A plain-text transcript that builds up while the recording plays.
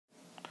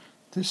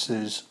This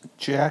is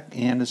Jack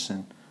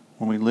Anderson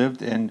when we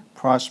lived in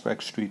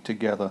Prospect Street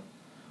together.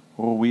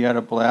 Oh, we had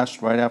a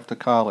blast right after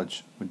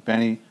college with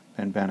Benny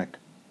Benbenick.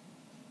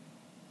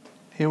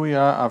 Here we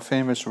are, our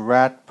famous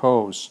rat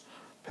pose.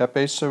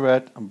 Pepe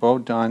Surratt, Bo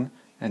Dunn,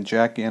 and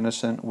Jack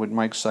Anderson with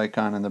Mike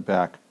Sykon in the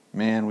back.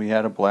 Man, we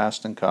had a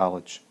blast in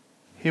college.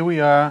 Here we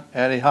are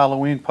at a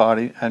Halloween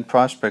party at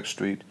Prospect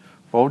Street.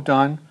 Bo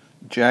Dunn,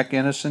 Jack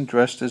Anderson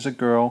dressed as a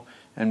girl,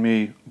 and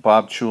me,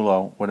 Bob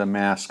Chulo, with a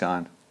mask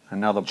on.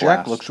 Another blast.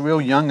 Jack looks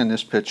real young in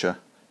this picture.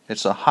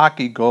 It's a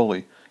hockey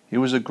goalie. He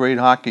was a great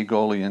hockey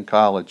goalie in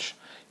college.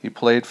 He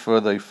played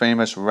for the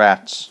famous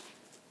Rats.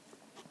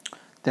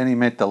 Then he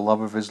met the love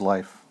of his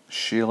life,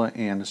 Sheila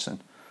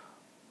Anderson.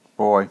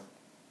 Boy,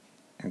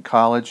 in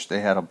college they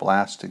had a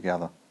blast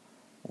together,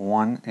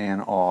 one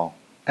and all.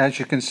 As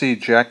you can see,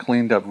 Jack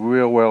cleaned up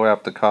real well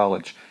after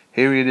college.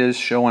 Here he is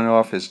showing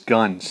off his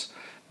guns.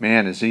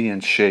 Man, is he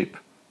in shape.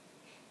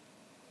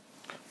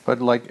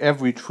 But like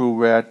every true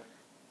rat,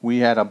 we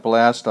had a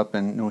blast up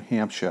in New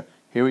Hampshire.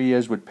 Here he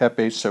is with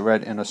Pepe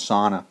Surratt in a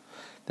sauna.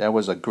 That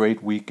was a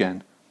great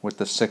weekend with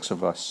the 6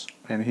 of us.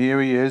 And here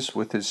he is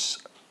with his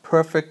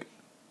perfect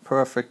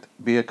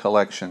beer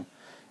collection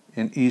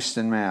in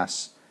Easton,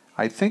 Mass.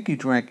 I think he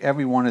drank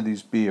every one of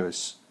these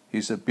beers.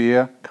 He's a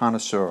beer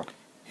connoisseur.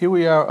 Here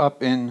we are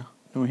up in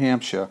New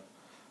Hampshire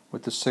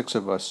with the 6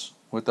 of us,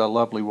 with our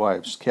lovely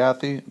wives,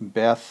 Kathy,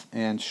 Beth,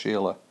 and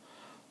Sheila.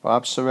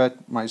 Bob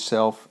Surratt,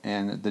 myself,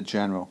 and the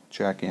General,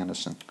 Jack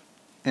Anderson.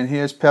 And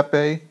here's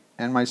Pepe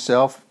and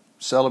myself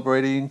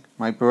celebrating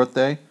my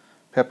birthday.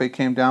 Pepe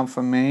came down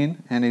from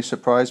Maine and he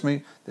surprised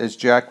me. There's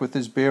Jack with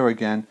his beer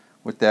again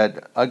with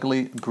that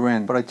ugly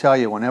grin. But I tell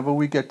you, whenever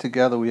we get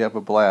together, we have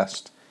a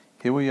blast.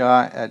 Here we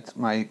are at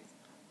my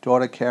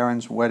daughter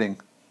Karen's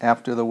wedding.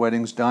 After the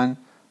wedding's done,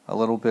 a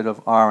little bit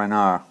of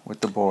R&R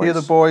with the boys. Here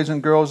the boys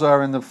and girls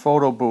are in the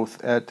photo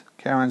booth at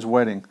Karen's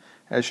wedding.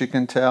 As you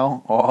can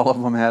tell, all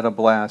of them had a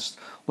blast.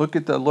 Look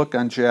at the look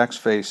on Jack's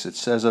face. It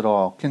says it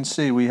all. You can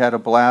see we had a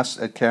blast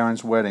at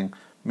Karen's wedding.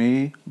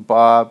 Me,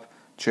 Bob,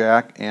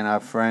 Jack, and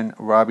our friend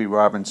Robbie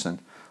Robinson.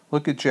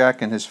 Look at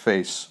Jack and his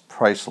face.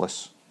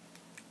 Priceless.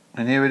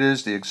 And here it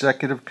is, the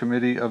executive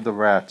committee of the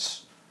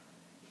Rats.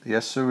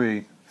 Yes,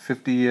 sirree.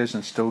 50 years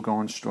and still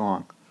going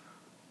strong.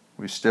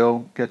 We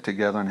still get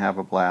together and have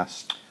a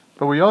blast.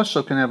 But we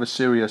also can have a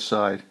serious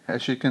side.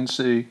 As you can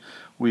see,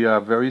 we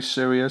are very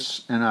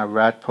serious in our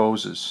rat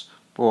poses.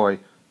 Boy,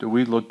 do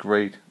we look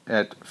great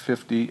at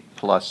 50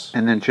 plus.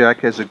 And then Jack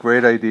has a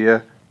great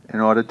idea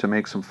in order to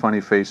make some funny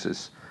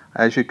faces.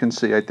 As you can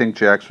see, I think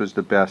Jack's was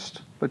the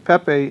best. But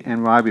Pepe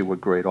and Robbie were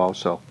great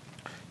also.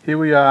 Here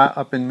we are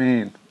up in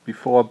Maine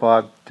before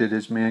Bob did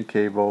his man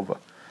cave over.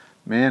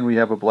 Man, we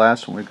have a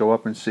blast when we go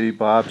up and see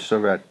Bob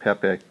Surratt,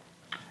 Pepe.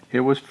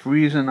 It was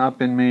freezing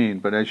up in Maine,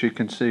 but as you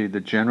can see, the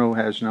General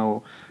has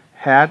no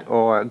hat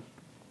or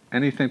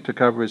anything to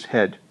cover his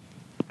head.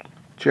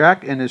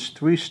 Jack in his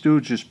Three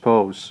Stooges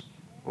pose.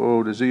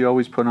 Oh, does he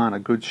always put on a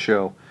good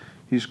show.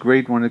 He's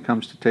great when it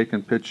comes to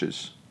taking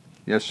pictures.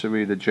 Yes,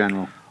 sirree, the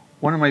General.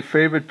 One of my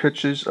favorite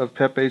pictures of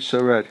Pepe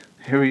Surratt.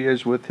 Here he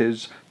is with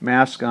his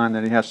mask on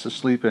that he has to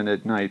sleep in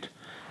at night.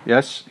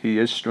 Yes, he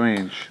is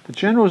strange. The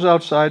General's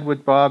outside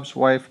with Bob's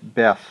wife,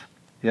 Beth.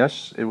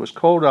 Yes, it was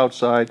cold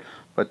outside,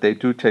 but they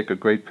do take a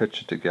great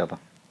picture together.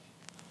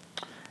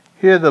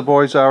 Here the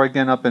boys are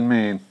again up in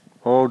Maine.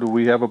 Oh, do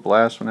we have a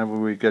blast whenever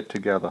we get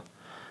together.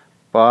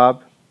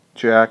 Bob,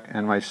 Jack,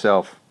 and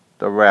myself,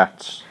 the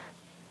Rats.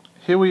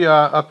 Here we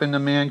are up in the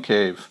man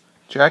cave.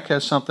 Jack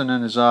has something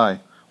in his eye.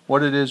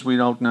 What it is, we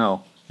don't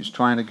know. He's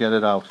trying to get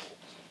it out.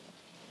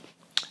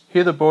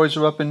 Here the boys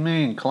are up in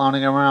Maine,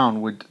 clowning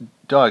around with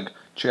Doug,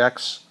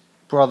 Jack's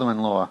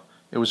brother-in-law.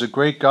 It was a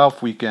great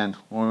golf weekend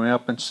when we went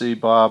up and see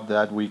Bob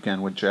that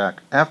weekend with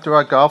Jack. After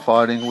our golf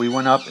outing, we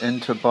went up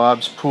into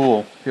Bob's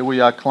pool. Here we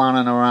are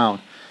clowning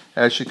around.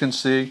 As you can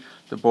see,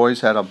 the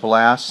boys had a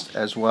blast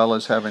as well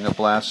as having a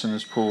blast in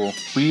his pool.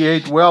 We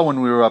ate well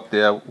when we were up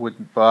there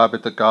with Bob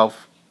at the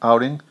golf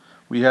outing.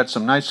 We had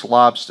some nice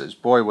lobsters.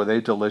 Boy, were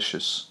they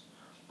delicious.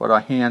 But our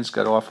hands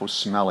got awful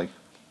smelly.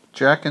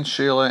 Jack and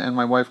Sheila and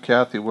my wife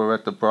Kathy were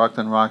at the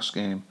Brockton Rocks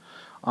game,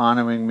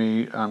 honoring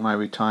me on my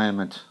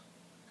retirement.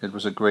 It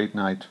was a great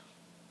night.